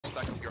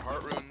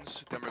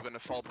healers, then we're gonna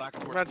fall back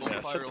towards Imagine I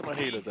bonfire. said to my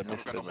healers I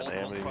missed them and they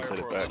haven't even said it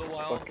for a back. little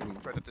while, Fucking...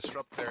 try to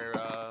disrupt their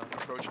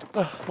approach to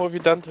What have you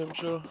done to him,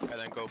 sure? and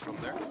then go from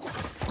there.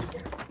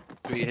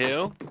 Do we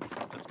heal?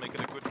 Let's make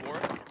it a good war.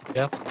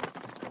 Yeah.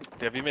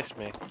 Have you missed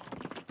me?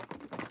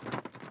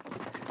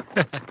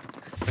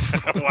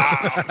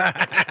 Wow!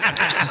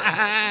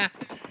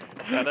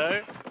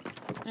 Shadow?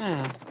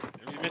 Yeah.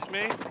 Have you missed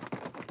me?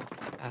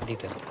 A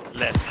little.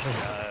 Let's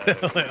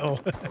A little.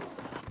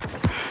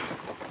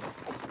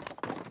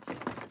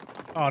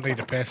 Oh, I need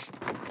a piss.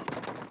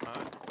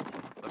 Alright,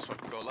 let's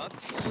fucking go,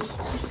 lads.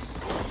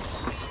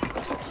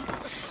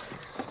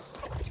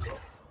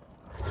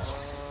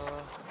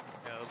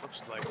 Yeah, it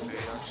looks like they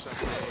are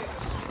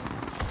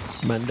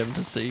suddenly... Man them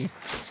to see.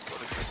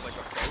 What is this, like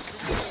a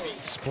boat?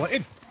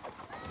 Splitting.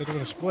 They're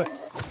doing a split.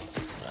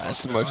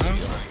 That's the most. You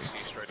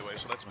see straight away,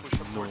 so let's push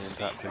up towards C.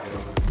 tactic.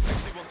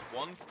 Actually want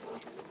one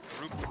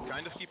group,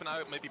 kind of keep an eye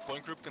out, maybe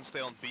point group can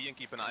stay on B and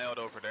keep an eye out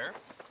over there.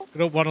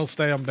 Group 1 will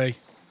stay on B.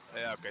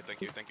 Yeah, okay,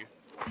 thank you, thank you.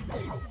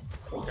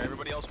 Okay,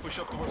 everybody else push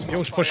up towards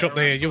You push up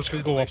there, you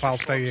can go up, I'll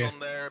stay here. On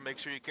there. Make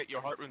sure you get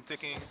your heart rune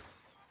ticking.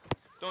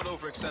 Don't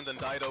overextend and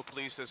die though,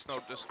 please. There's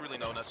really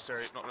not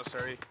necessary.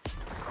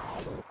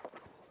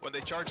 When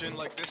they charge in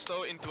like this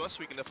though, into us,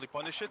 we can definitely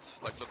punish it.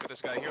 Like look at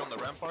this guy here on the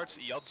ramparts,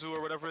 Iyadzu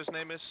or whatever his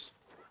name is.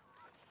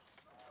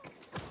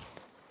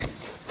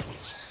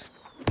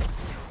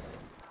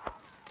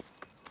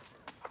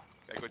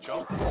 Okay, good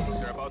job.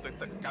 They're about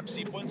the cap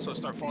C point, so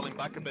start falling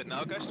back a bit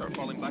now, guys. Start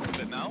falling back a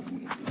bit now.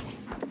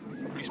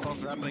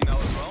 Respawns are happening now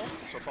as well,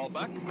 so fall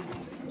back.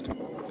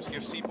 Just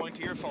give C point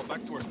here, fall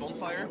back towards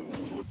bonfire.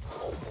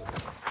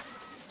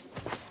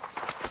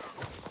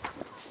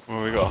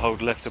 Well, we got to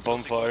hold left to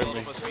bonfire,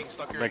 and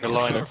make a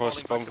line across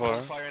the bonfire.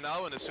 Bonfire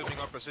now, and assuming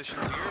our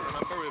positions here.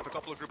 Remember, we have a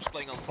couple of groups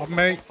playing on top of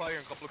me. bonfire,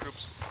 and a couple of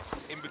groups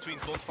in between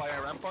bonfire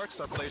and ramparts.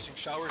 Start placing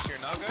showers here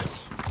now,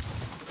 guys.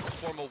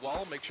 Form a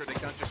wall, make sure they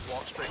can't just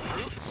walk straight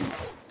through.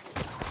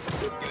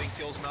 Getting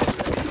kills now.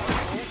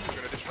 We're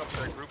gonna disrupt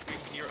their grouping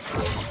here on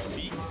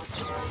B.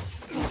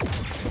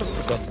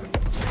 Got him.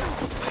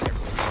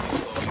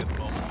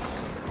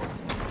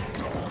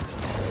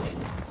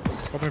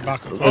 Coming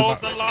back. Hold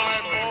the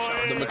line,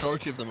 The boys!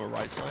 majority of them are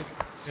right side.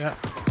 Yeah.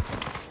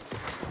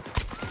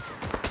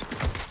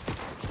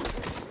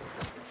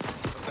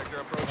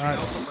 Right,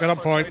 get on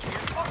point.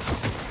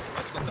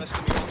 Let's contest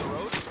them on the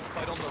road.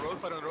 Fight on the road,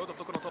 fight on the road. I'm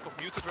looking on top of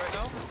muted right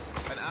now.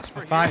 And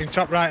Asper Fighting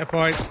top right of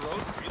point.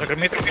 Look at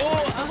me.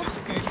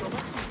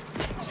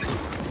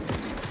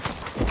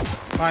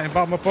 Fighting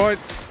bottom of point.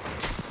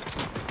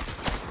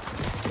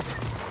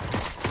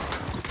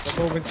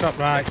 Moving top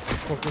right.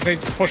 We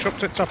need to push up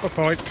to top of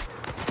point.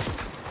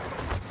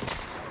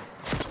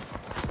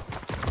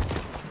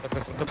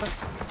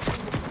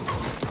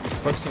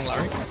 Focusing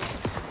Larry.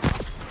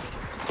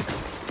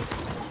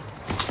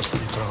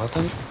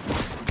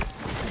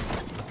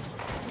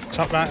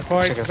 Top right of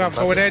point. Grab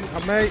going in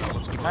on me.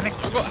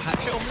 I've got a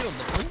hatchet on me on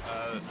the point.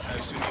 I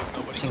assume you have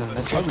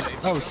nobody.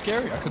 That was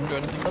scary. I couldn't do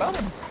anything about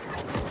him.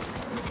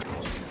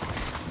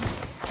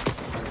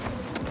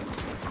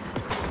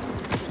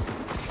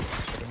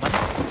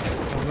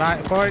 Right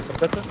of point.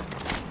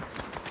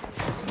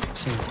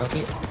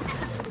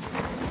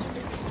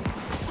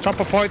 Top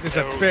of point is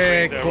a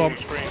big clump.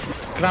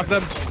 Grab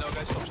them. No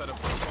guys, top side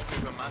of point. We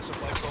have a massive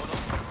fight going on.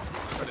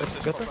 Remember this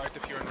is top right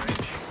if you're in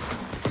range.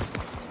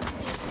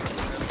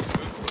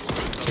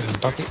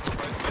 Puppy.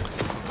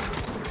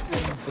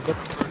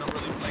 We're not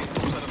really playing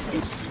top side of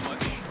points too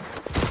much.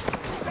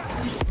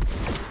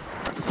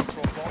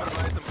 Control bottom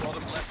right and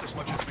bottom left as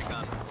much as we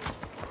can.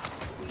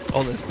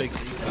 Oh, there's big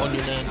on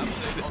your nan.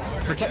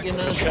 Protect your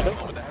nan.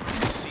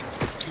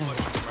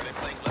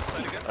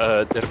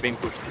 They're being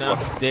pushed. No,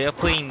 they are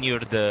playing near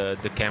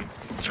the camp.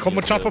 Come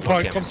on top of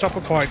point. Come top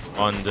of point.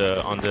 On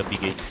the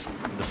big gates,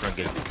 the front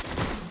gate.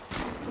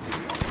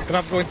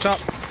 Grab going top.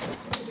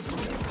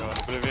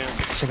 Oblivion.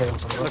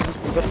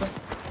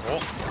 Oh,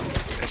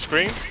 they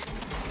scream.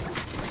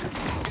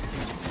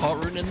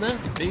 Heart rune in there.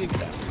 Big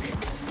damage.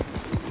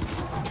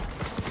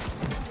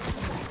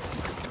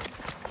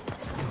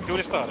 Go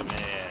to start, man.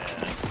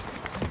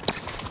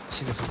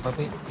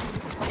 Puppy.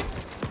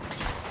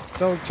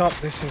 Don't top.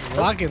 This is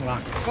lagging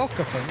like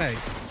fucker for me.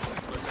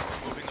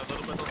 Moving a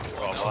little bit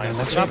on Oh, fine.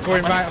 Grab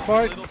going right of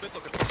point. a little bit.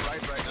 Look at top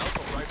right now.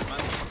 Top right,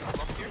 massive on the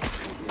front here.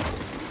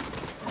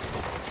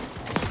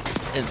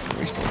 Instant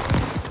respawn.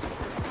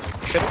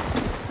 Shit.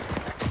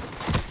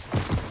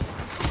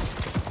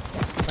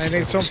 I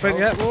need something.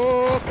 Yeah.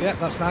 Whoa. Yeah,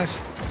 that's nice.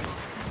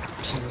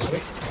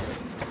 Seriously.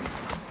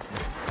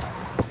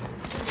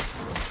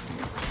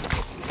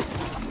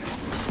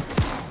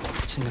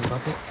 Single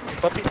puppy.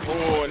 Puppy.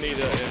 Oh, I need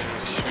a...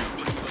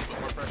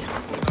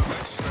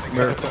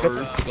 Miracle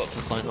forgot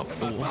to sign up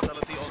for.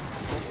 Mentality on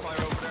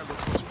bonfire over there.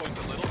 Let's push point a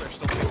little. They're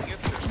still taking it.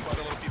 There's quite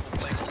a lot of people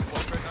playing on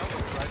point right now. On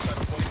the right side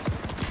of point.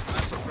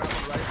 Massive grab on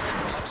the right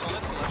side. Collapse on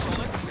it. Collapse on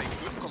it. Okay,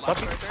 good.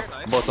 Collapse right there.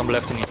 Nice. Bottom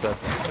left and east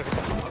left. Okay,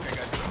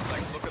 guys.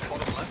 Look at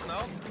bottom left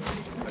now.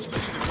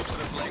 Especially the groups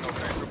that are playing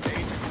over there. Group 8,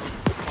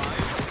 Group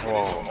 5.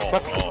 Whoa.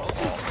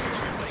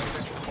 Playing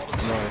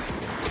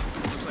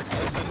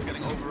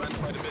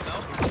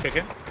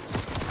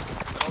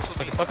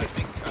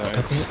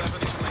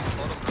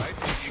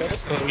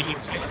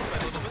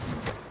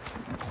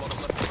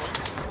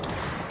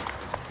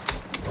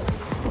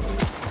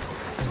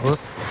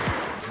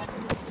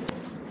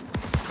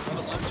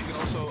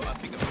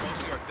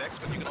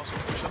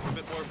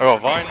got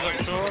a vine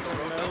next door.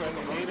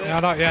 No,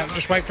 not yet.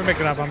 Just wait for me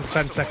grab. I'm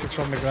 10 seconds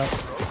from me grab.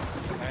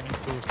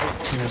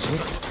 Single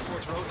sweep.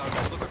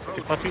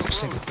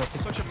 Single puppy.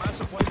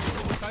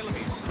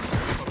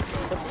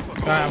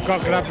 Right, I've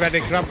got grab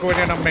ready. Grab going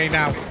in on me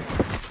now.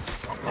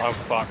 I'm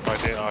fucked, I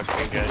can't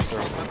get it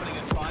through.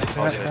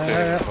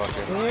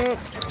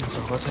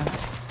 Single bottom.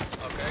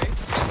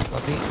 Single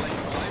puppy.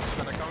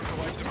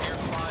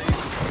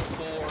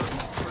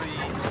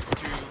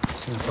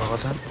 Single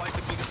bottom.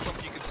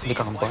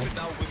 Become on point.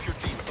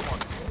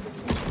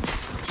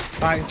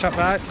 Right, in top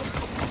right.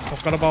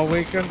 I've got a ball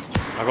weakened.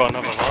 I got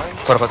another vine.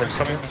 For bottom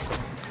coming.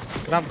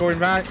 Grab going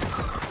right.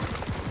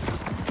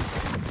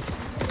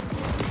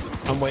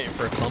 I'm waiting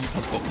for a clump.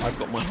 I've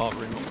got my heart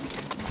ring up.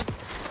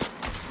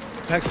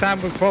 Next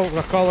time we'll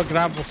call a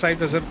grab, we'll say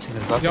there's a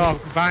your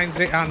vines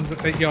it and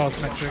yours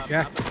metric,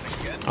 yeah?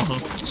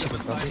 Single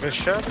puppy.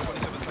 Berserk.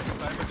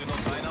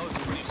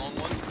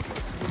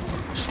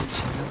 Shoot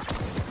single.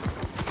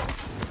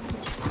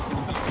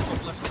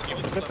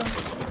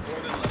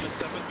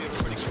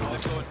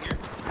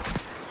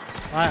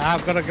 Right,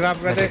 I've got a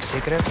grab ready. Medic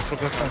secret. I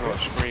got a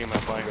scream, I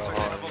finally got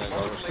hard.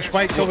 Just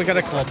wait till we get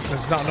a clump.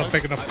 There's not enough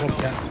big enough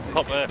clump yet.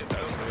 Top there.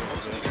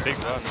 Big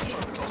one.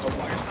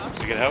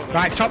 You can help me.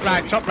 Right, top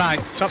right, top right,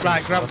 top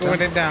right. Grab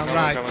going in down,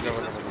 right.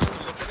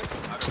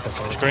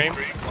 Scream.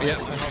 Yeah.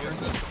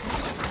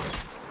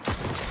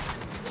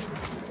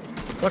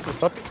 Look at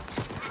puppy.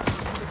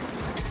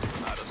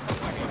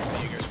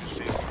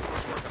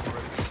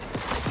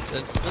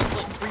 There's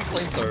like 3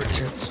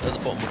 flamethrowers at the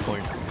bottom of the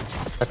point.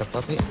 Like a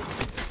puppy.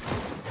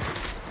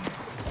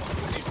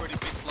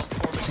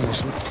 Single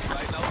sweep.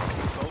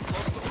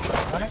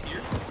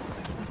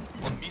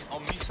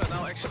 On Misa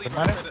now, actually.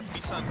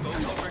 Misa and Go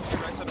over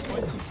actually right side of the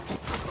point.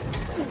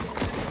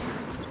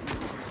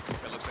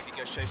 It looks like he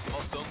gets chased them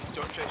off.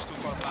 Don't chase too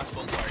far past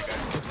bonfire,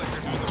 guys. It looks like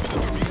they're doing a bit of a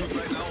regroup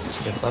right now.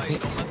 Single puppy.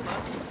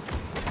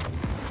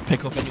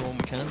 Pick up anyone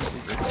we can.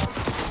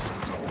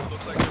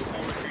 Looks like they're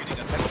full retreating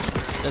at the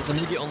moment. There's an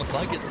idiot on the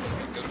flag.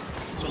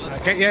 So let's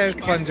Get your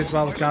cleansed as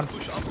well as can.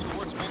 push up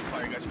towards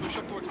bonfire, guys. Push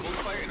up towards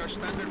bonfire in our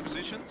standard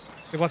positions.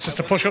 He wants us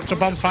to push up to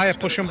bonfire,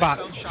 push him back.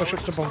 Push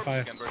up to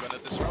bonfire. Again, we're gonna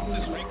disrupt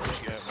this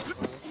recruit again. But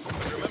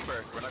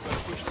remember, we're not gonna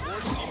push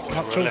towards C4.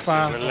 Not too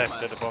far. We're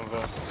left at the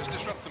bonfire. Just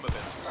disrupt them a bit.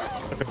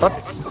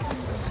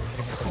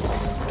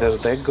 There's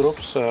deck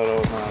groups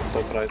on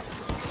top right.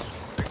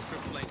 Next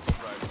group lane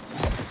top right.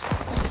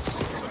 So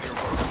near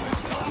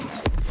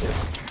Yes.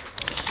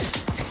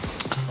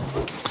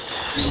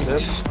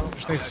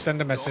 Just need to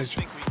send a I don't message.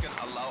 think we can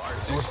allow our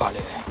decks to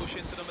push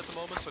into them at the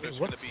moment, so there's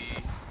gonna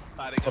be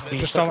padding a bit.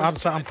 Just don't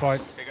answer on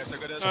point. Okay guys, they're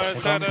gonna Respawns are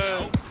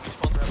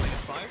happening at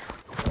 5.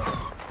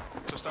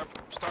 So start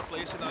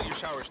placing out your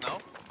showers now.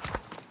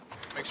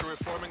 Make sure we're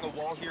forming a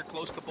wall here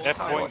close to both That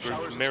fire point showers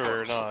group and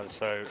mirror storms.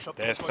 and so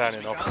they're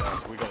standing opposite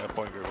us. We got that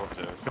point group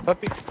opposite us.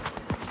 Puppy. Try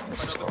not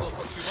to build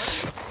up too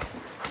much.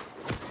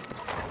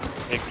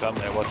 Big clump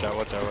there, watch out. It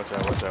looks like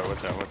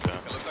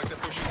they're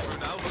pushing through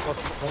now. Look at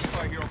the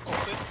bonfire here on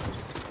Coffin.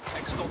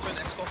 Ex-Coffin.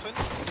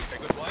 Okay,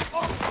 good one.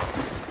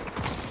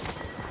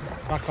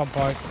 Back on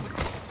point.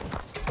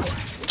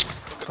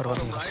 Look at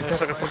bottom right. Pretty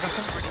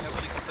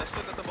heavily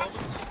contested at the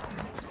moment.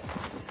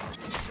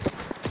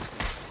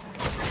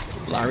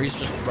 Larry's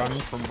just running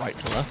from right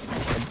to left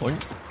at some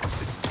point.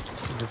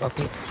 Single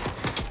puppy.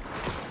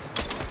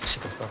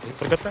 Single puppy.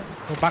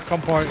 We're back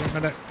on point in a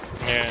minute.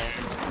 Yeah.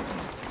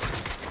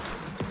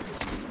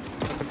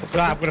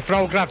 Right, I'm gonna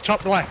throw a grab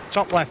top left,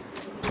 top left.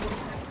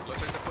 Looks like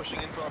they're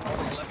pushing into our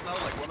bottom left now.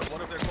 Like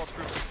one of their quad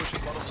groups is pushing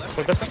bottom left.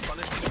 Punish these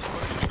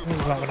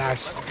Ooh, that was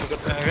nice.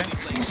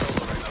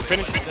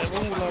 Finish it. They're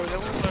all low.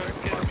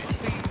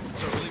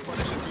 So really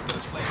punish the group that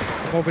is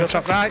playing. Moving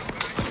top right.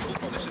 Full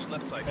punish this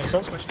left side,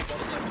 especially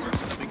bottom left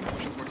first, and then we can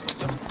push it towards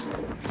top left.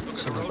 Look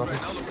at the road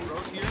right now. Look at the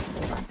road here. A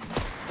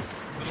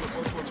little bit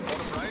more towards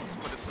bottom right,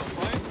 but it's still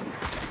fine.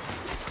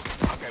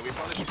 Okay, we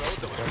punished road.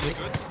 That was really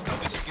good. Now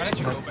disengage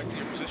and go back to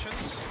your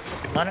positions.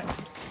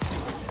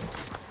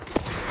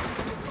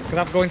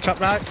 Grab going top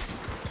right.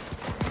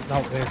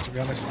 Not there to be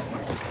honest.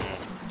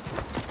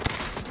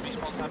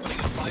 Respawn's happening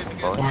in 5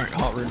 again. Alright,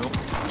 heart ring up.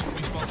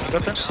 Respawn's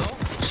happening now.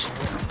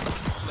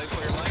 Play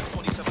for your line,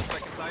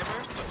 27-second timer.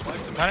 Let's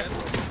wipe them again.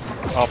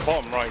 Our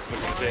bottom right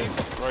looks dead.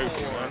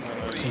 Broken, man.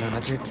 Single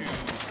magic.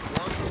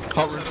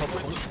 Heart ring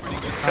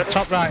up.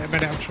 Top right a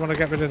minute, I just want to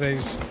get rid of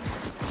these.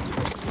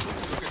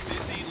 Look at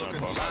Dizzy, look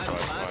at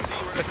Ladsy,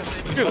 wherever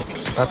his name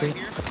is. Puppy.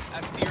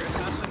 F-tier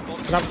assassin,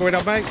 bottom Grab going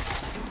on mate.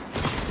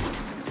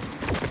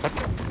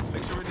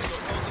 Make sure we're just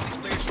all of these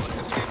players like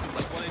escape with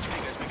like 1 HP,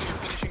 guys. Make sure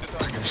you're finishing the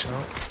target. Single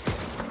shot.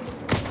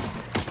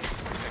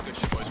 Okay, good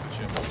shit, boys, good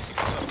shit.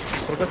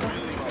 Really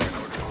well,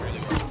 really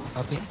well.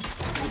 Puppy.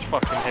 Which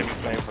fucking heavy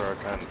flamethrower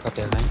can.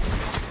 Puppy line.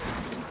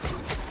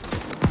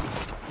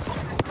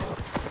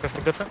 Looks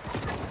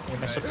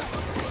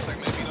like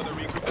maybe another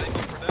regroup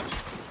angle for them.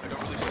 I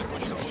don't really see them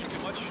push the point too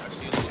much. I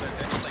see a little bit of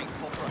deck playing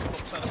top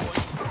side of point.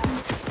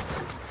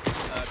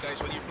 Guys,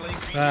 when you're playing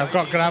I've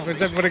got grab.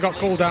 Has everybody got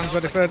cooldowns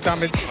ready for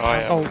damage? Oh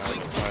yeah. Ults.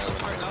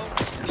 right now,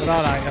 We're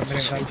alright, a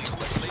minute then.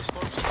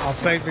 I'll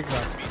save big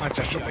man. I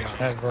just should be on.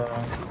 Have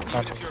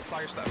Even if you're a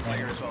fire stat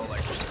player as well,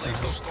 like just place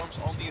those storms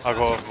on the I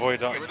go assassins. avoid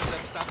that. Get rid of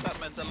that stat map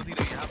mentality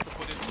that you have to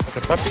put in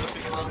the puppy. the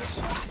big storms.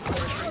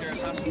 First their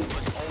assassins is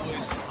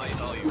always high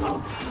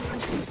value.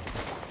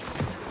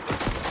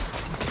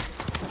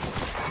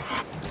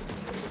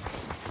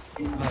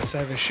 I'll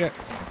save his shit.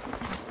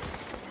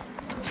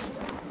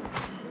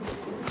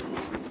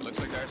 It looks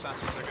like their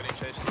assassins are getting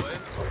chased away.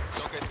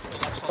 Don't get to the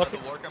left side of the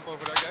war camp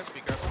over there, guys.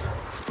 Be careful.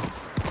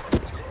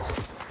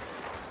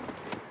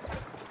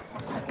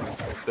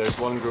 There's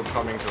one group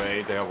coming to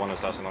A. They have one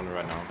assassin on it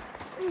right now.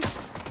 Okay,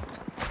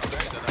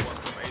 then I want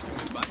from A to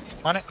move back.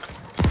 On it.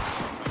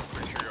 I'm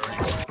pretty sure you're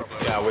already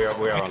probably. Yeah,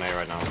 we are on A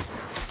right now.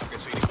 Okay,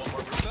 so you need one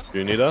more group then? Do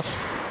you need us?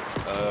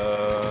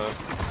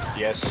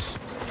 Yes.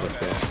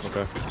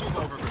 Okay. Move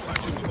over group line,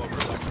 just move over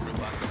back to group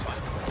line, that's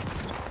fine.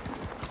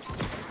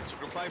 So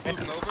group line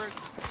moving over.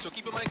 So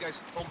keep in mind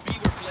guys, on B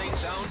we're playing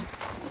down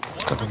one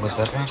Couple group with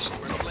line. veterans.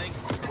 We're playing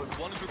with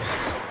one group line,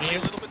 so play a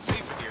little bit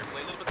safer here.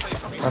 Play a little bit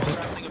safer. Respawn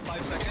happening in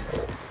 5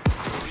 seconds.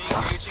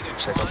 Re-engaging in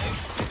 5,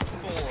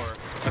 4,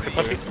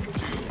 3, 2,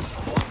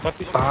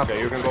 1. Okay,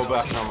 you can go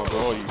back now, my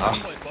bro. You can.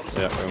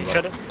 Yeah, going back.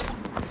 Shut it.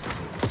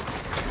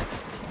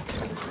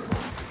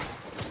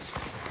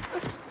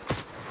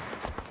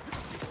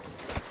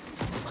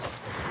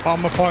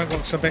 Bottom of point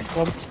looks a bit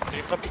clumped.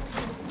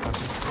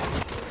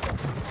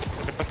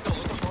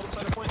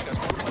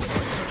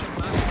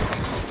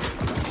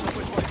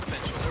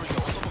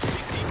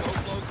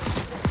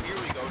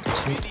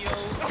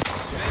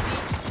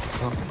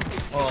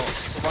 Oh,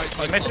 right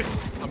side.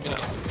 I'm gonna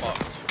get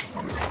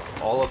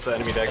fucked. All of the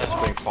enemy decks is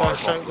playing far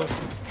Show left.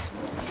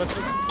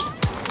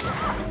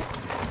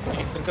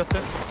 Ethan got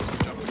that.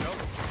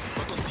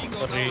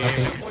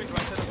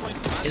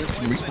 Is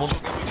respawn.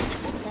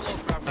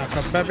 I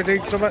can maybe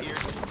need something.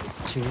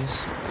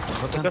 Cheers.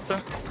 Got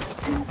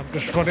I'm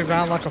just running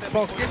around like a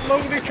fucking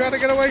loony trying to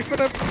get away from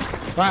them.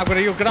 Right, but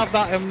you grab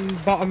that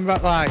bottom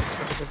right light.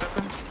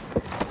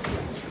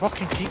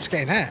 Fucking keeps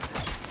getting hit.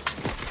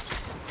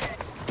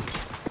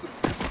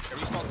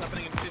 Respawn's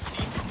happening in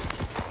 15.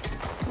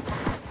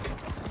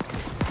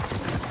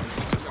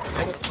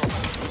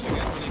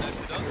 Again, really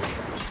nicely done.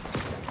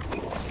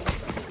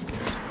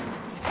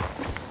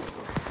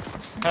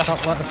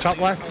 Top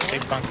left.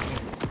 Big bang.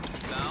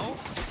 Now,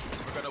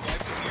 we're gonna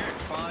wipe it here in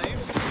 5,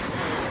 4,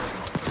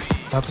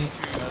 3, Puppy. 2,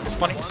 1.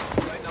 Money.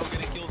 Right now,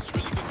 getting kills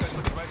really good, guys.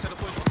 Look at the right side of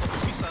point on top of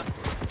Visa.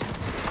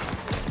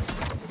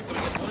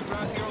 Gonna get one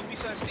round here on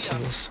Visa SD.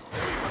 Cheers.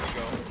 There we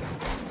go.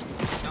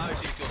 Now I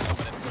see the kills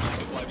coming in. Really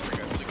good wipes there,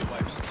 guys. Really good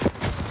wipes.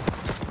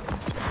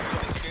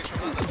 Good disengage from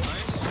that. That's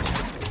nice.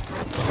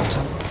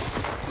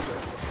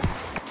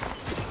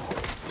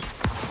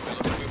 It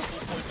looks like we have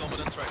full point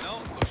dominance right now.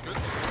 Looks good.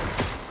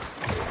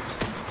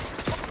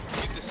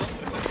 Pick this up.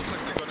 It looks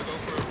like they're gonna go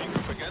for a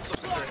regroup again.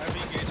 Looks like they're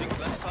heavy engaging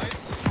left side.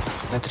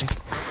 Metric.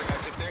 Remember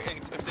guys, if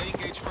they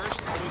engage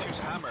first, always use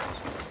hammer.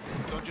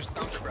 Don't just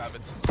counter grab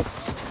it.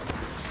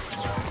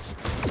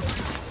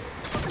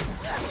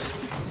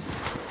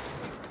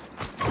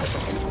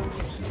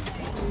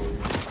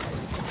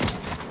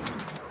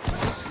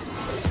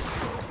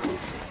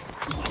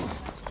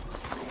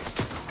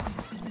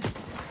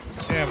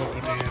 Yeah, but we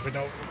don't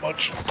know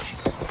much.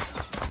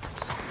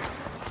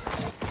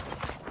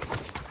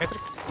 It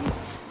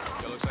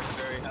looks like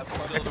they have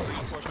still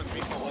reinforcements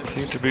respawn.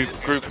 Seem to be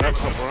group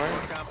next up, right?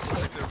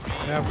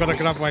 Yeah, I've got a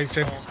grab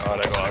waiting. Oh,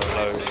 they got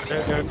overload.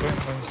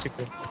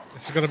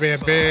 This is going to be a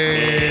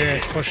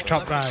big push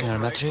top right. Yeah,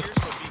 metric.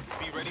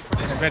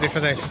 Get ready for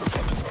this.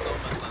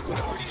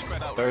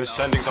 They're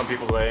sending some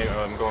people away.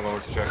 I'm going over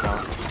to check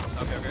now.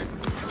 Okay, okay.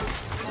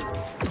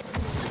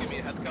 Give me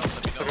a head count,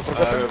 let me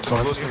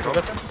know. Losing control.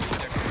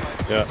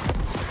 Yeah.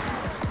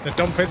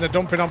 They're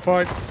dumping on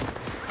point.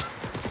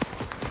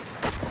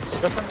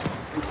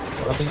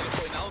 Puppy.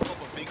 Point now,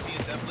 top of Big C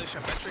and Devilish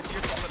and Metric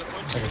here, top of the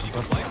point. You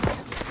can fly.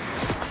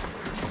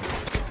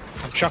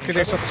 I'm chucking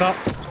this up top.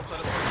 Top side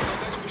of the point still,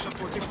 guys. Push up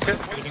towards top side of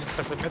the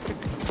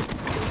point.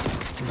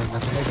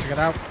 Need to get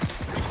out.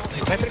 They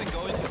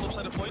go into top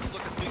side of point.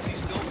 Look at Big C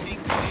still. Pink,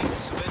 pink,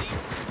 sweaty.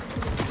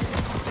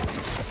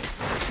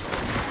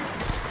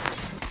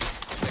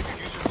 Make your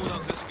user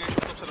cooldowns disengage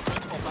from top side of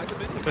point. Fall back a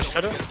bit. Push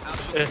shadow.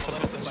 Absolutely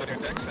molested by their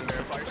decks and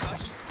their fire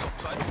snaps. Top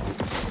side.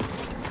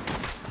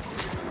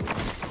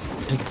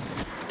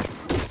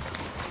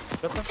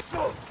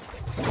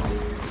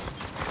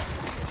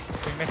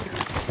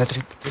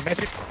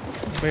 Metric.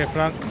 Clear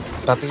front.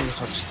 Puppy.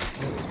 Horse.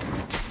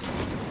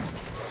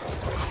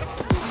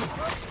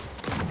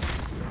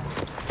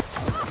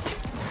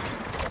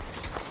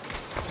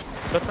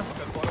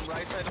 Bottom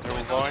right side of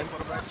point. blind.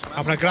 Bottom right is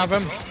I'm gonna grab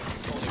him.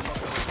 Holy fuck,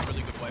 that's a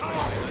really good wipe.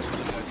 Nice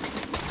one, guys.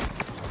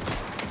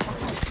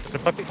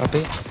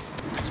 Puppy.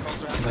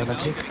 Spawns are happening now,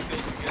 Metric. getting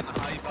kills again,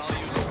 high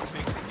value, no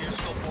fix here,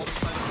 still bottom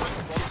side of point,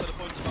 bottom side of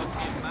point is about to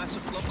be a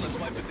massive flop, let's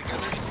wipe it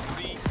together in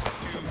 3,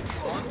 2,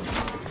 1.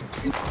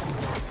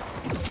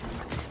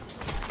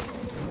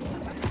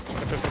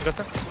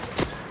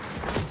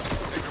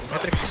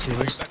 Metric.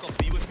 Serious. Back on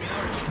B with me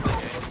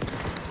now.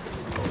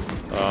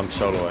 I'm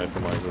solo away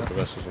from my group, the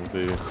rest is going to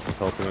be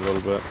helping a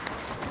little bit.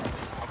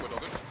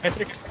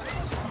 Metric.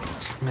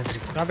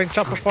 Grabbing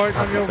chopper point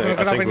on you, we're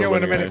grabbing you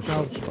in a minute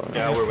now.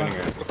 Yeah, we're winning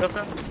it.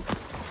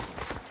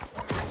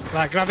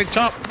 Right, grabbing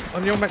top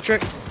on your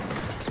metric.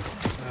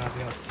 Ah,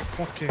 yeah,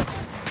 fuck you.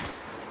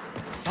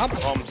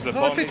 Bomb to the No,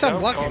 bomb. if it's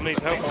unlucky. Bomb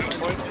needs help on the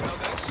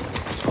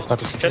point.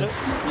 Puppy still.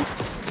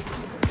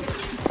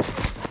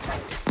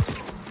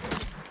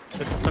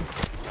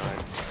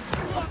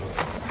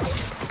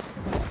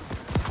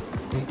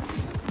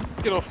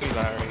 Get off me,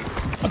 Larry.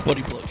 I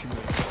body blocked you.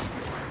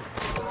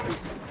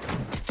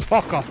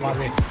 Fuck off,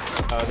 Larry.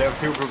 They have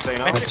 2 groups A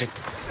now. Metric.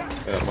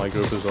 Yeah, my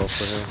group is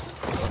also here.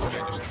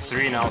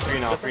 3 now, 3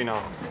 now, 3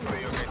 now.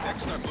 Okay,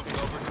 Dex start moving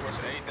over towards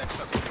A, Dex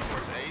start moving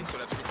towards A, so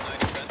that's group 9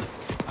 and 10.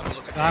 Have a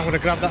look at I'm gonna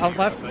grab that out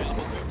left. but as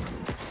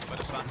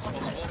fast as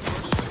possible, of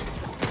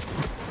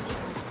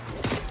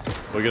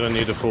course. We're gonna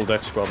need a full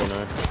deck squad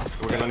now.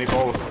 We're gonna need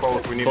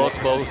both. We need Both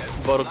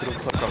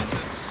groups are coming.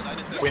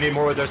 We need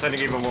more. They're sending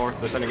even more.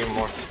 They're sending even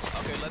more.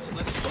 Okay, let's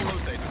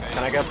rotate, okay?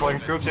 Can I get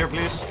point groups here,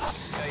 please?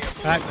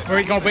 Right,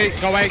 hurry, go B,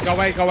 go A, go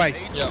A, go A.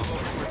 Yeah.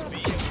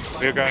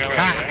 We're going away.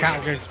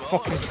 Can't go,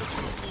 fucking. A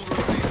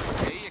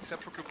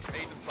except for group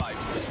 8 and 5.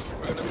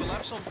 We're gonna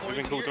collapse on point We've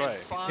been called here in away.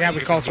 5, Yeah, we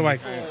called away.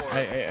 4,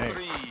 Hey.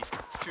 3,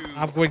 2,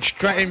 I'm going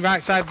straight in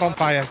right side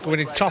bonfire, going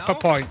in chopper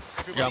point.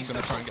 Yeah, I'm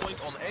gonna try and get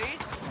point on A.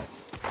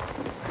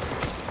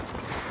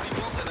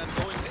 Rebuild and then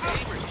going to A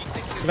where you need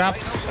to Grab.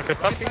 Okay,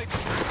 puppy.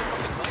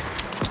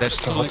 There's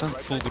two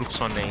Full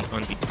groups on A,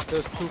 on B.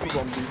 There's 2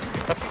 people on B.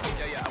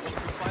 Yeah, I want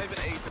group 5 and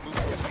 8 to move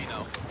towards B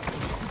now.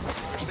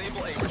 We're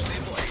stable A, just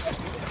move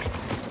to B.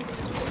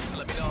 And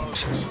let me know how it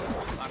goes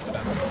after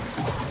that.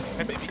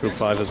 Maybe Group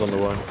 5 is on the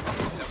one.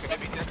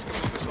 maybe Dex can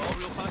move as well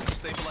real fast to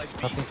stabilize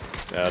B.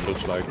 Yeah, it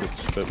looks like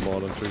it's a bit more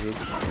than 2 groups.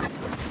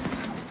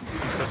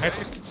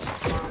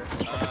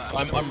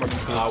 I'm running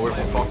towards We're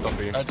fucked up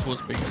here.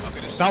 towards B.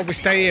 No, we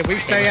stay here, we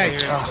stay A.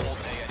 Hold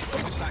A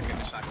anyway. Just sack it,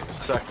 just sack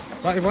it. Sack.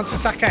 Right, he wants to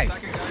sack A.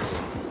 Sack it, guys.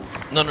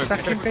 No,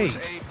 Sacking B. A,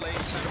 play,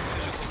 center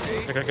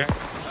positions on A. Okay.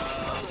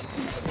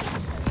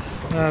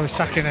 No, we're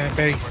sacking A and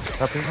B.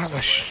 That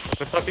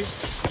was Puppy.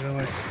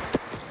 silly.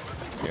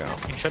 Yeah.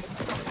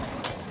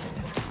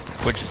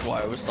 Which is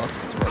why I was starting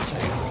to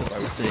rotate, because I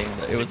was seeing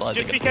that it was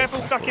either Just be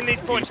careful sucking these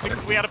points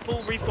because we had a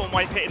full respawn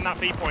wave hitting that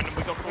B point and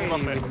we got pulled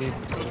off it.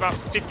 There was about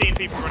 15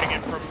 people running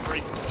in from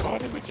respawn. Why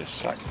did we just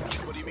sack that?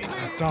 What do you mean?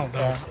 I don't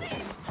know.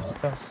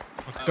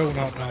 I do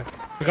not know.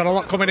 We got a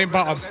lot coming in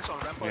bottom. Guys on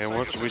ramparts, Yeah,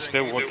 like, we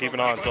still want to keep an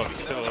eye on Doc. you can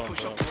Still definitely on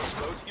push up Doc.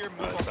 towards road here,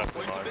 move off the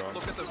point a bit.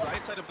 Look at the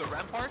right side of the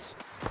ramparts.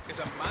 It's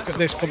a massive Look at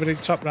this coming in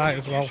top right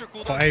as well.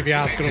 Got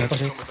AVR's going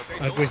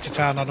up and Winter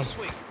Town on them.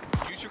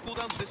 Use your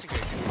cooldowns, disengage.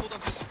 Use your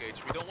cooldowns, disengage.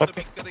 We don't want to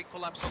be getting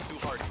collapsed on too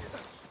hard here.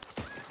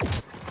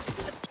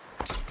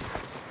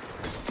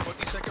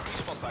 40-second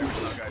respawn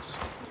timers now, guys.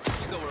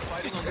 Still, we're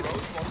fighting on the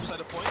road, bottom side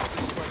of point.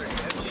 This is where they're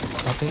heavily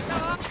Puppy.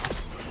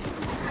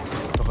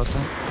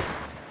 Rotten.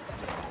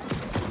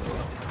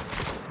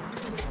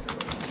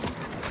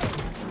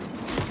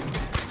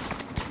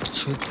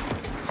 Shoot.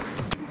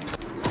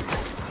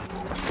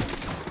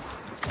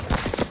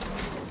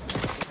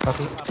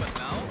 Puppy. happen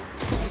now.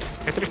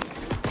 Let's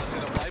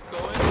get a pipe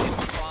going.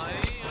 Fine.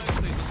 I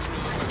think this is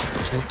really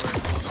Shoot.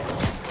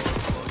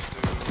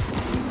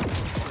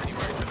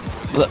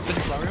 Will that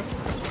finish Lario?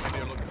 maybe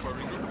you're looking for a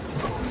regroup.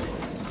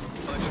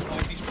 Let's just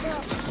wipe these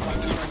stragglers. Let's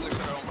wipe the stragglers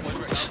that are on point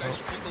right now, guys.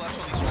 Quick collapse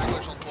on these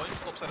stragglers on point.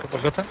 Top side of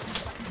point. Rotten.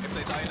 If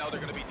they die now,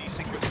 they're going to be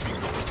desync with the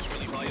regroup, which is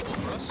really valuable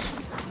for us.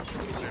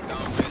 They're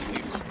down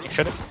basically full group.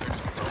 Shut it. They're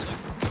just controlling.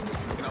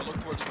 We can now look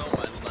towards no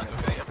man's land,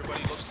 okay?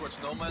 Everybody looks towards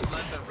no man's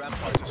land and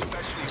ramparts,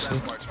 especially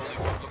ramparts. Holy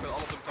fuck, look at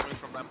all of them coming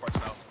from ramparts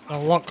now. A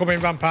lot coming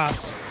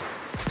ramparts.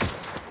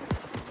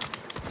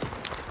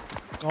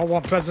 All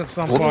want presence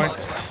on point.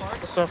 Ramparts.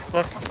 What the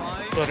fuck?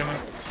 5, 4, Sorry, man.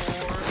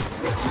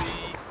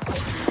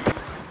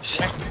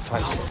 3, 2,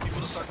 Five. now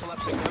people to start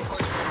collapsing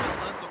ramparts from man's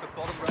land. Look at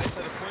bottom right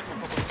side of point. We'll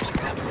probably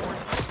look at more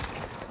now.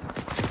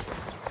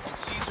 On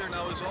Caesar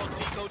now as well.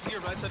 Decode here,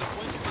 right side of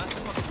point.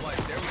 Massive fucking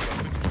life. There we go.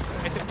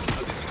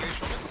 Now disengage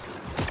from it.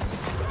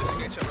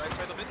 Disengage at right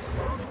side of it.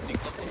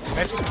 Decode the wall.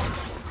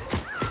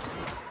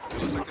 It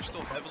looks like they're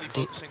still heavily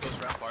focusing those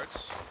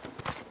ramparts.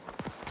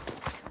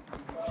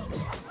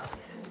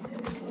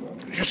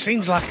 It just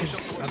seems like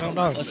it's, I don't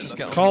know, Let's just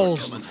get on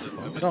calls. the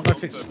point. I don't know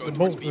if it's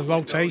the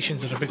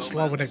rotations are a bit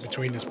slow in it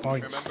between his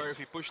points. Remember, if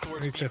you push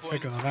towards Need to B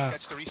figure points, that out.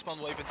 catch the respawn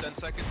wave in 10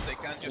 seconds, they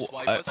can't just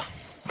Well, wipe us.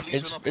 Please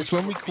It's do not it's push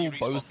when we towards call B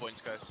respawn both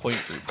points, guys. point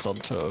groups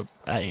onto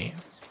A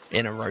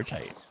in a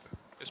rotate,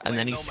 Just and play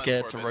then no he's man's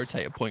scared for to a bit.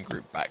 rotate a point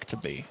group back to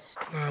B.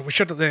 We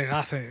should,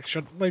 I think,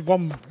 should leave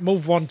one,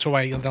 move one to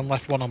A and then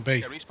left one on B.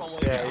 Yeah, respawn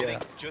wave is hitting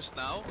just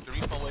now. The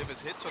respawn wave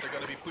is hit, so they're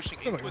going to be pushing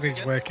Look into what us he's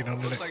again. working on,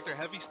 Looks isn't it? like they're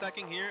heavy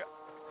stacking here.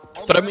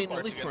 On But the I mean, at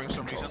ramparts least again we're in for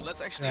some control. reason. Let's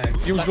actually Yeah,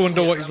 move he was back going to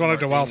do what towards he's want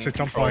to do while ramparts. sit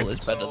on Control point. is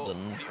better So,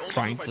 than the only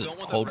trying group I to don't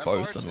want hold at both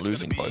ramparts and is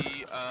losing gonna both.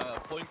 be,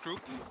 point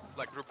group,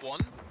 like group 1.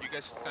 You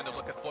guys kind of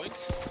look at point.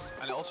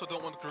 And I also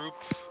don't want group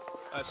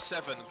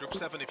 7, group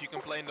 7, if you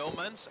can play no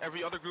mans,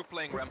 every other group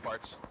playing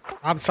ramparts.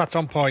 I'm sat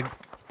on point.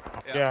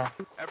 Yeah.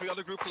 Every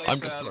other group plays, I'm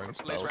just throwing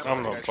spells. ramparts.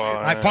 I'm not guys. fine.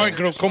 Right, point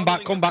group, come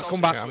back. Yeah,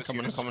 I'm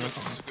coming. This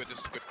is good, this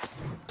is good.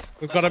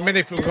 We've got a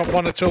minute, we've got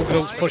 1 or 2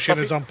 groups pushing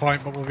us on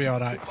point, but we'll be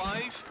alright.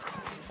 5,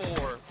 4, 3, 2,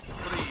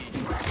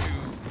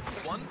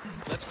 1.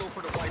 Let's go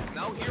for the white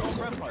now here on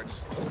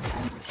ramparts.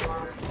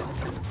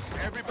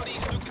 Everybody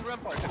is looking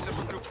ramparts except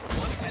for group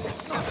 1 and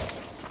 7.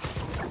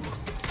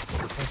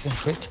 Wait in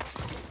fit.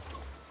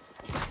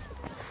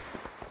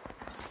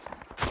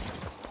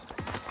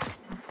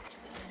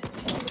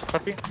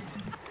 Copy.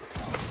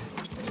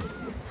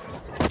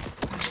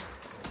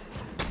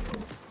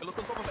 Look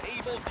on top of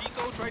Able,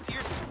 decode right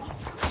here.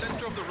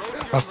 Center of the road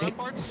here on Copy.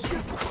 ramparts. Get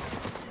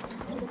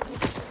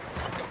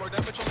more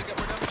damage on it, get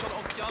more damage on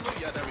piano.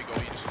 Yeah, there we go.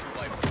 You just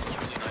full life. That's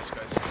really nice,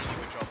 guys. Really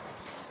good job.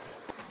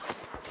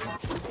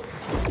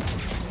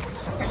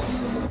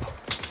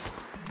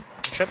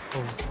 Shot.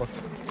 Oh,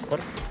 what?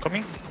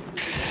 Coming?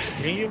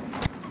 Near you?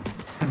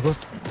 Good.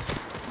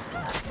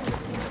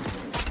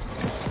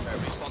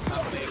 Respawn's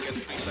happening again.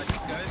 3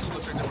 seconds, guys.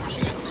 Looks like they're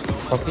pushing it through no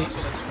man's Copy. land,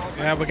 so let's fall back.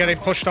 Yeah, we're getting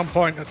pushed on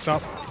point at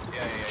top. Yeah.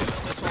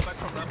 Let's fall back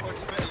from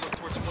ramparts a bit and look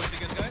towards point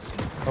again, guys.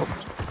 Oh.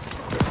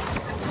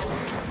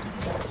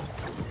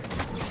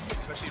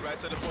 Especially right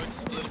side of point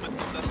is a little bit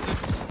contested.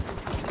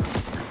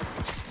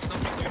 It's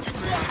nothing too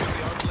crazy, but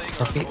they are playing on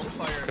Copy.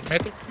 bonfire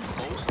Metal.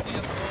 mostly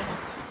at the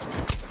moment.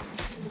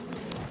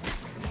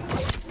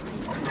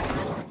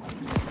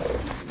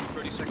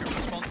 30-second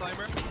respawn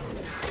timer.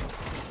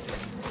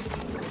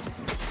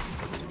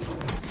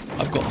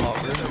 I've got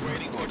heart They're rhythm.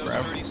 waiting for those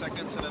Grab. 30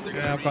 seconds and then they're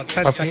Yeah, I've got gonna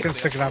 10 Copy.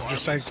 seconds to grab,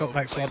 just saying up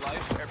next play one.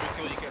 life. Every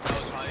kill you get now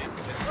is high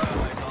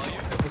value.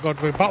 We're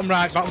good, we're bottom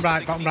right. 60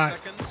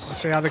 Let's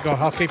seconds. see how they go,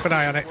 I'll keep an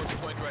eye on it. Towards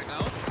point right now.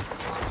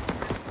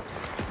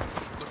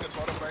 Look at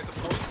bottom right of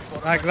point.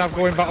 Bottom Right, grab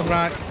going bottom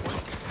right. point.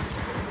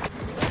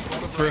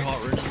 Bottom Through right.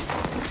 heart rhythm. On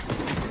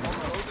the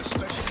road,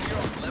 especially here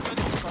on Lemon,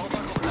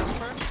 Salbach on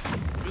Esper.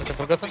 Really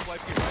forgotten? big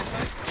wipe here right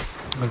side.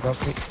 No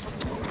copy.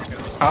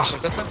 Ah,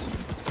 forgotten.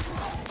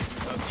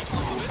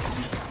 Decline a bit.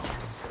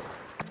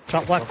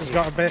 Top left has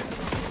got a bit.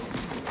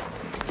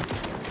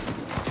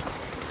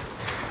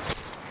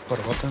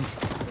 Forgotten.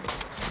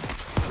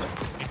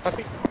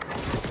 Copy.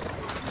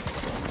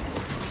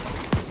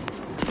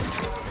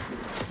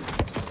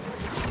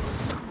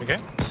 Okay.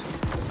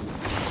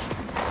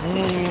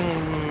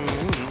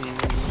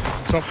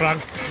 What's up,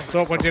 Frank? What's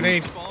up, what do you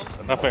need? Spawn.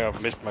 I think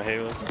I've missed my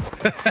heals.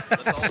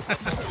 Let's all push up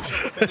the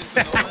finish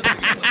to no man's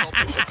again. Let's all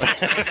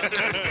push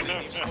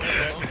up.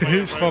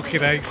 He's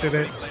fucking ace in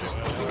it.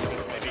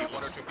 Maybe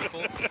 1 or 2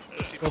 people.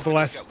 Those people God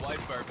bless. get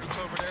wiped by our groups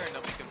over there and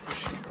then we can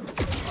push up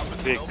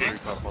into Big no group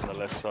man's. up on the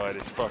left side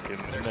is fucking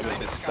They're never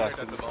kind of scattered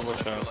at the moment,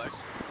 I feel like.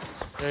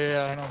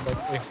 Yeah, I know, but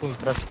we full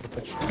trust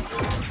protection.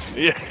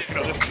 Yeah.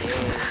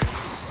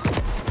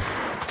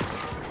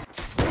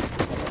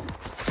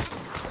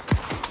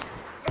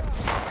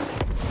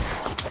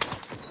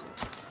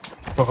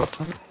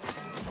 Forgotten. I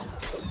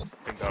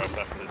think our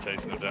ambassador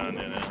chasing them down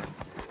here now.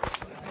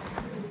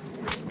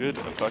 Good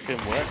fucking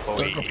work, Don't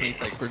boy. drop any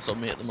sacreds on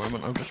me at the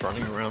moment. I'm just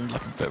running around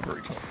like a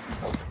Berserk.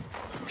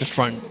 Just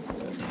trying to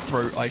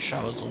throw ice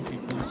showers on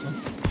people and stuff.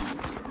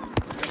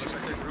 Yeah, looks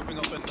like they're grouping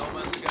up in no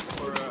man's again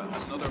for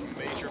another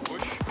major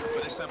push.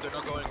 But this time they're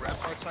not going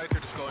rampart side,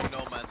 they're just going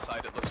no man's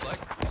side, it looks like.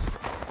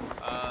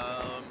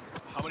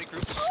 How many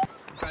groups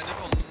kind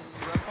of on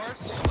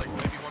ramparts? Like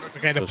maybe 1 or 2?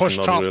 Okay, the There's push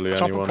not top, really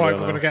top of anyone point, there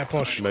we're now. gonna get a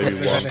push. Maybe If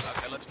there's one. any.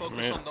 Okay, let's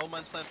focus on no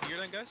man's land here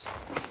then, guys.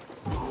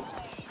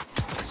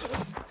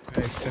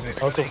 Ace in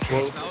it. Out of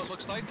wall. Now it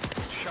looks like.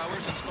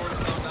 Showers and storms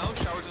down now.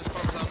 Showers and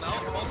storms down now.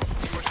 Come on.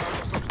 More showers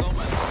and storms no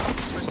man's.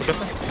 Especially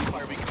around the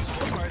bonfire. We can use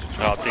bonfires and Oh,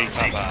 showers.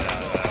 decap out of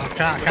there.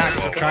 Can't,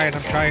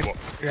 I'm trying.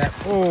 Yeah,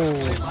 oh.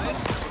 Play live. We're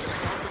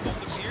gonna grab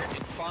them here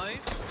in 5,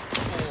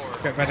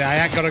 4, Get ready, I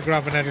ain't gonna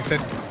grab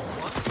anything. 1.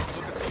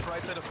 Look at the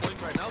right side of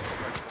point right now.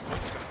 Top right side of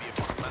point is gonna be a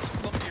fucking massive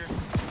clump here.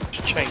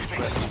 Change.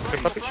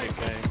 Top right.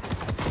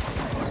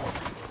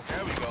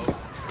 There we go.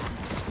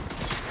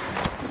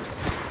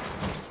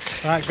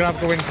 Right, grab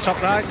going top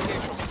right.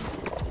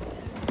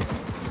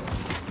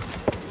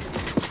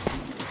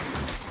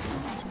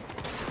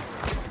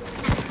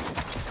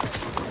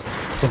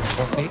 Didn't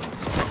copy. Top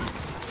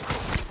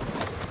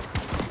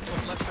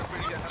left are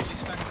pretty heavily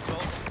stacked as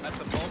well. At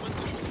the moment, a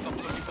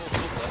couple of people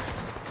top left.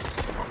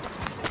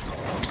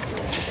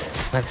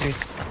 Metric.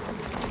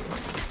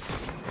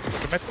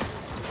 Metal.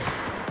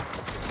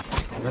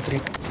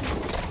 Metric.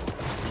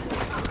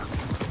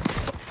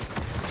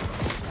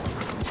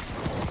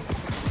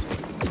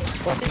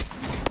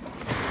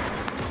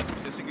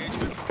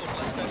 Disengagement from top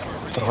left guys. We're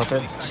pretty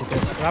Forgotten. heavily stacked.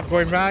 Seated. Grab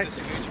going right.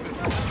 Disengagement.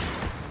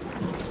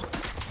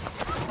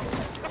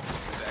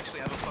 They actually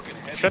have a fucking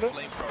heavy Shadow?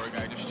 flamethrower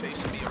guy just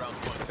chasing me around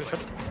point. It's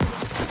like,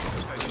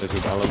 This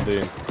is Alan Dean.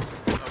 no,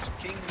 it's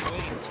King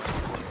Wayne.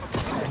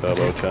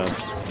 Turbo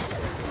chance.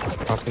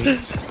 Copy.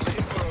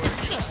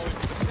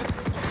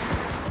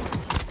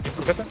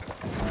 Forgotten.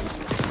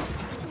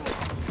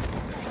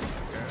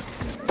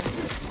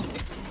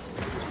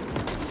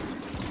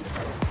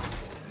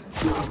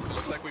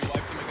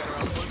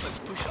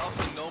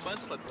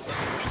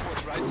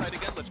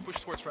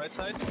 right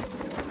side.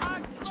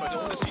 So I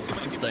don't want to see too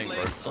many people playing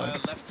left side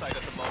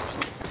at the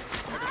moment.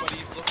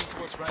 Everybody's looking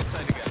towards right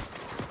side again.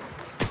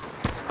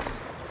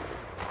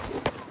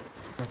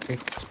 Okay.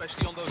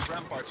 Especially on those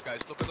ramparts, guys.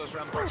 Look at those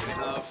ramparts. They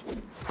have,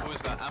 who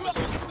is that?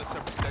 Amazon. That's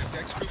their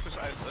Dex group is.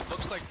 It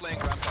looks like playing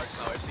ramparts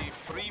now. I see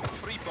three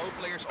bow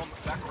players on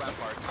the back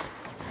ramparts.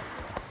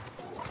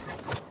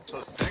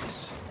 So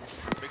Dex,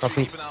 make sure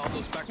you keep an eye on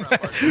those back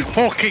ramparts.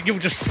 Fucking, you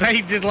just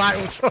saved his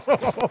life.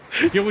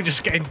 You were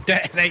just getting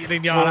detonated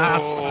in your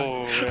ass.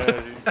 Oh,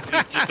 yeah,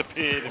 he just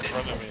appeared in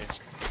front of me.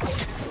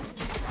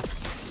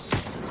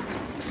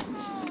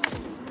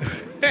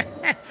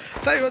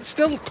 Tell you what,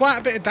 still quite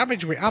a bit of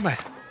damage with hammer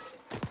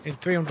in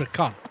 300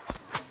 con.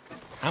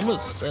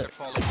 Hammer's sick.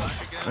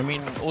 I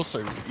mean,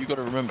 also, you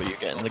gotta remember, you're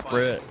getting the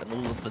grit and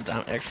all of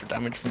the extra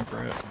damage from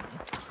grit.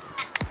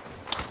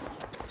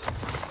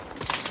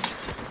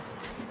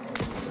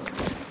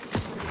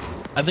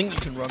 I think you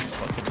can run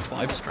fucking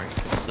 5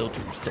 strength and still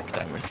do 6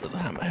 damage with the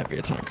hammer heavy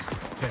attack.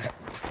 Yeah.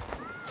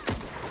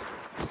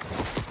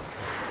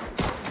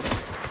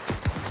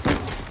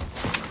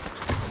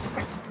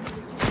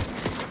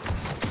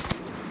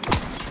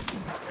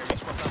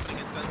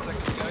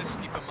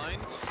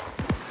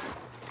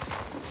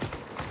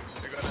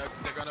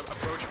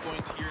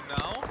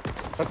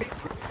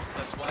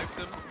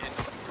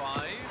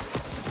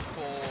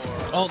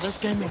 Oh, this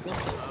game will build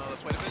it.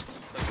 Let's wait a bit.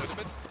 Let's wait a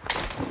bit.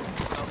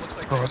 Now it looks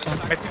like they're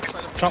gonna attack the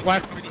side of top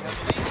left. pretty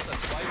heavily.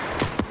 That's why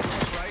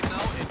right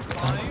now in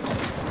 5,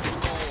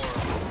 4,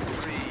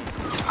 3,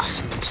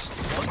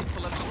 1.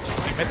 The left top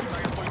right. The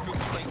entire point group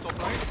is playing top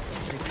right.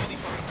 Really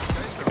fucking good,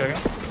 guys. They're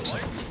right.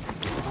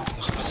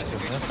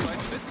 Disengage to the right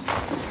a bit.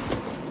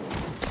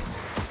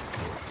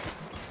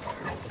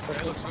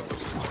 Okay, looks good.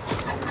 Looks good.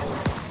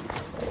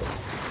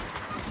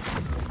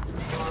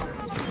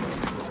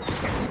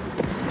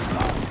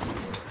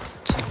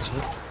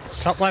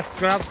 Top left,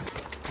 grab.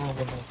 Oh,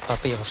 bener.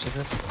 Tapi ya harus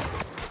segera.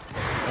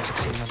 Masuk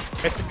sinyal.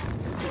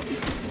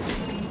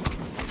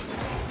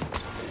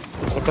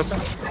 Lepas kan?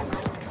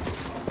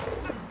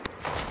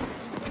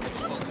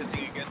 One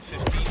sitting again,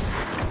 15.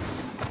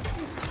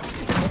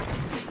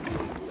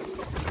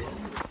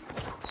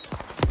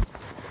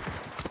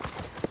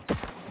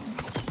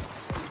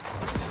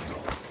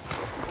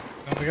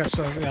 I guess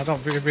so. I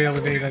don't think we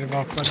really need any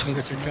more questions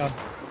if you can.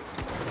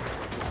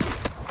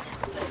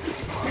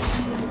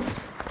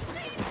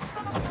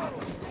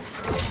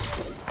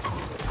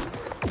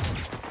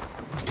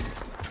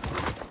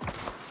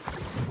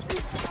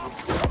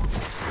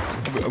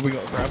 Have we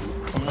got a grab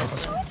coming up?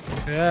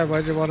 Yeah,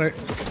 where do you want it?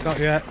 Not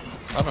yet.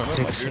 I don't know,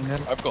 dude.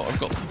 I've got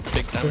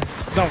big damage.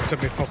 Not to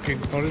be fucking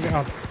putting it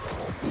on.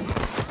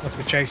 Unless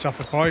we chase off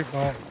a point,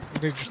 but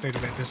we just need a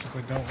bit of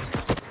discipline, don't we?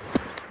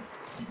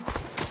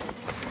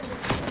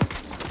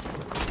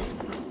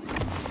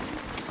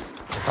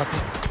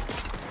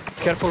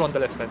 Careful on the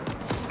left side.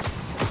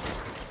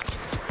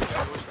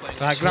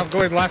 Right, grab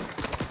going left.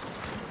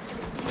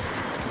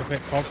 A bit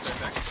fogged.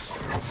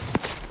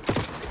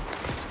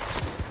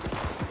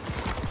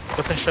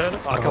 Potential.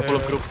 A couple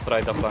of groups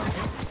right up flank.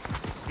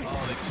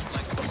 Oh, they just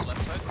flanked on the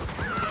left side.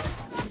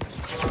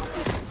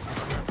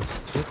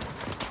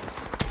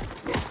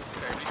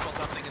 Okay, respawn's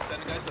happening in 10,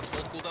 guys. Let's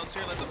hold cooldowns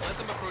here. Let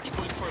them approach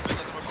point for a bit.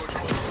 Let them approach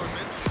point for a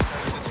bit. Just try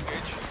to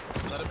disengage.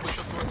 Let it push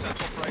up towards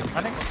central right.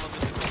 Let it front to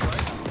top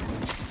right.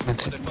 Let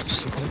it front to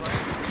top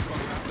right.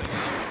 Respawn's happening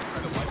now.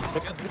 Try to wipe them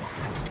again.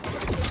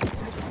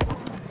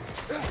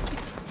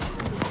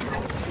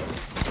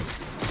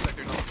 Looks like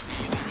they're not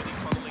really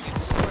funneling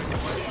into the right too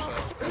much, so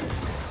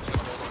just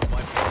gonna hold on the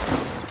wipe.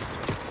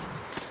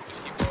 Just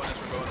keep going as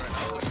we're going right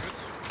now. Looks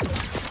good.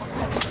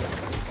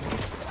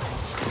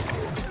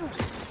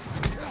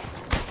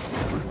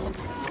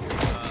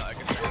 I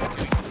guess they're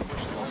continuing to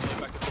push all the way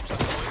back to top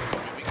side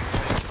point. Maybe we can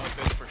chase them a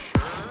bit for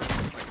sure.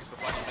 Like it's the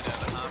final minute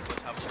and a half.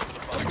 Let's have a little bit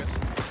of fun, I guess.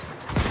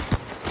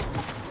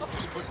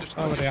 Just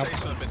Oh, they are.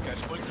 chase them a bit,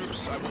 guys. Point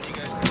groups. I want you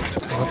guys to hit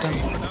it for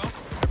now.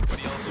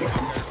 Everybody else, you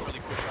guys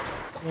really push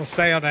up. We'll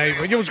stay on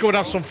A. You was going to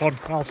have some fun.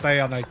 I'll stay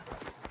on A.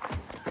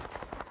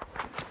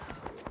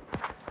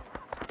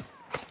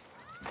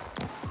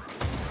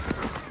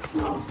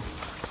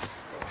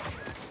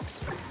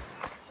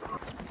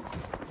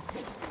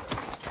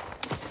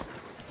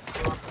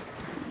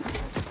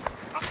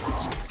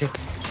 Good.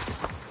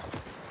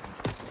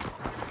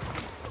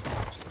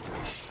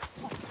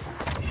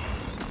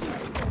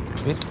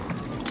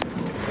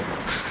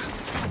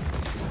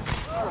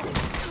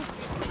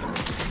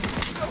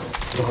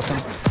 The bottom.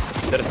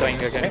 They're trying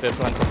again, they're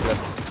flank on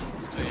left.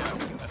 So yeah, I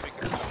think they're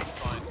gonna be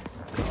fine.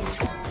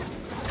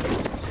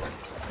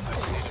 I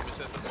just need to is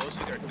it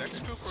mostly their Dex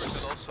group or is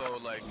it also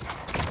like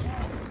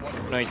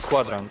No, it's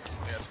squadrons.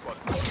 Yeah, squad.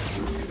 I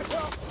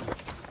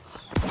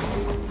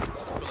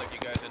feel like you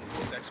guys in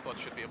Dex squad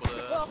should be able to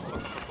fuck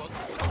up the quad.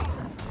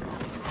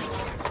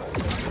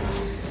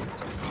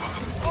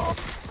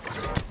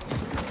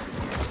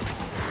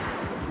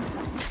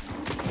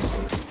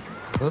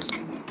 Good.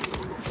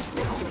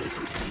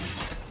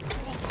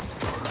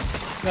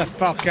 The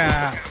fuck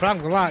out.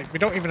 Frank, like, we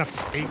don't even have to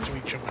speak to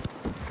each other.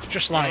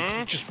 just like,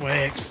 it just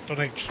works,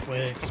 doesn't it? Just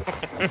works.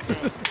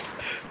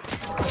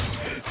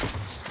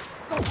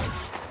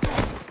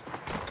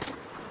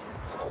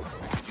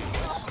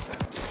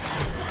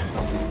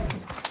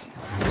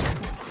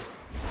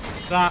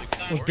 That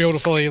was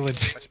beautiful healing.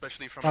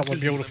 Especially from That a was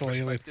beautiful Zealand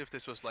healing. perspective,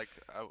 this was like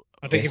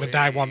I didn't even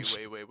die once.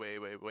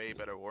 Way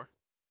better war.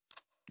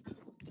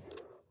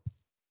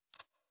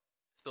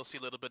 Still see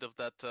a little bit of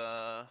that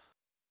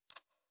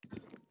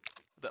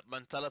that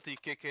mentality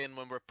kick in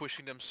when we're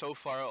pushing them so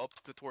far up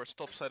towards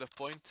top side of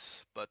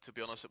point, but to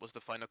be honest, it was the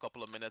final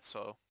couple of minutes,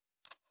 so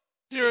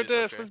You're is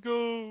dead, okay. let's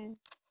go!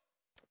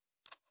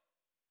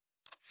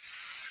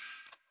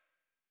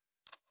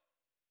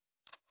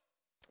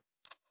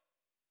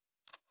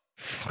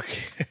 Fuck.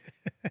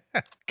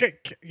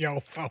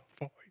 Yo,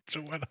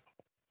 4-4-2-1.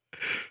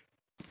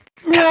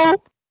 No!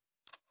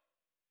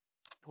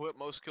 Who had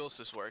most kills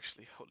this war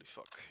actually? Holy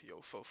fuck.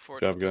 Yo, 4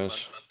 Good job,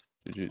 guys.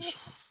 GG's.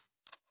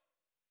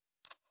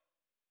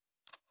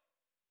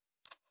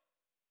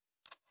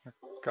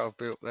 Gotta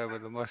be up there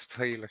with the most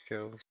healer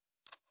kills.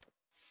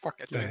 Fuck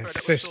Yeah, to be yeah. fair, that was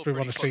Assist still we pretty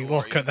want to fun see. war,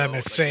 Look even at them though,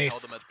 like, they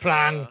held assists. them at,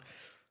 Plan.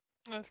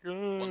 Let's 1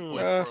 go!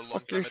 point for a long Fuck time you,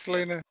 at the end.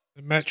 Selena.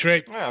 The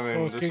metric. Yeah, I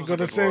mean, this Fucking was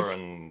good a good war, assist.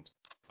 and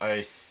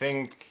I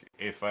think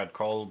if I had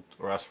called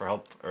or asked for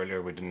help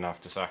earlier, we didn't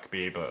have to sack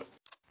B, but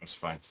it's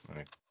fine. I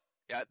mean,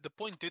 Yeah, the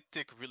point did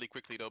tick really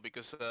quickly though,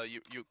 because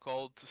you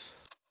called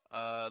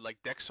like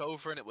Dex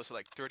over and it was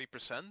like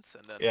 30%, and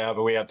then... yeah,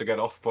 but we had to get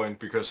off point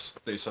because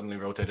they suddenly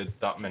rotated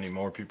that many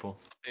more people.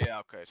 Yeah,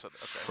 okay, so... Okay,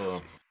 I So,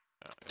 see.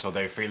 Yeah. so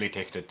they freely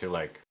ticked it to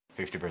like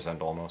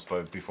 50% almost,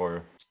 but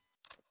before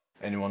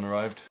anyone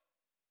arrived.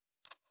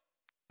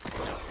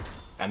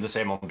 And the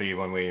same on B,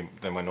 when we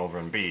then went over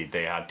in B,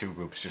 they had 2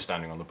 groups just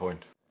standing on the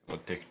point. So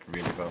it ticked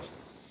really fast.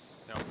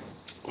 No.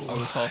 I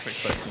was half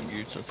expecting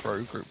you to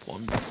throw group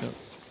 1 back up.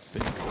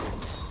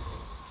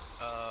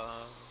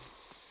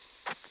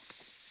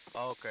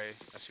 Okay,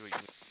 I see what you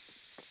mean.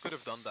 Could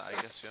have done that, I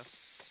guess, yeah.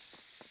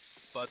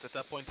 But at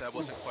that point I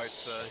wasn't quite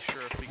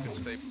sure if we could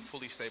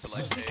fully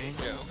stabilize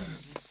A. Yeah.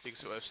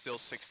 Because it was still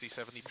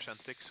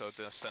 60-70% tick, so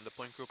to send a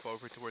point group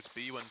over towards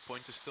B when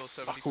point is still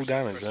 70% Cool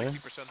damage, or eh?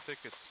 60% tick,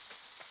 it's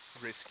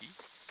risky.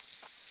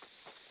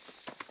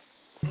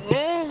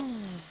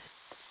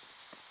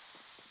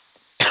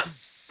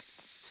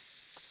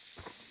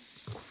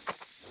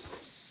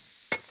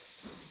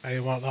 Hey,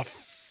 what, that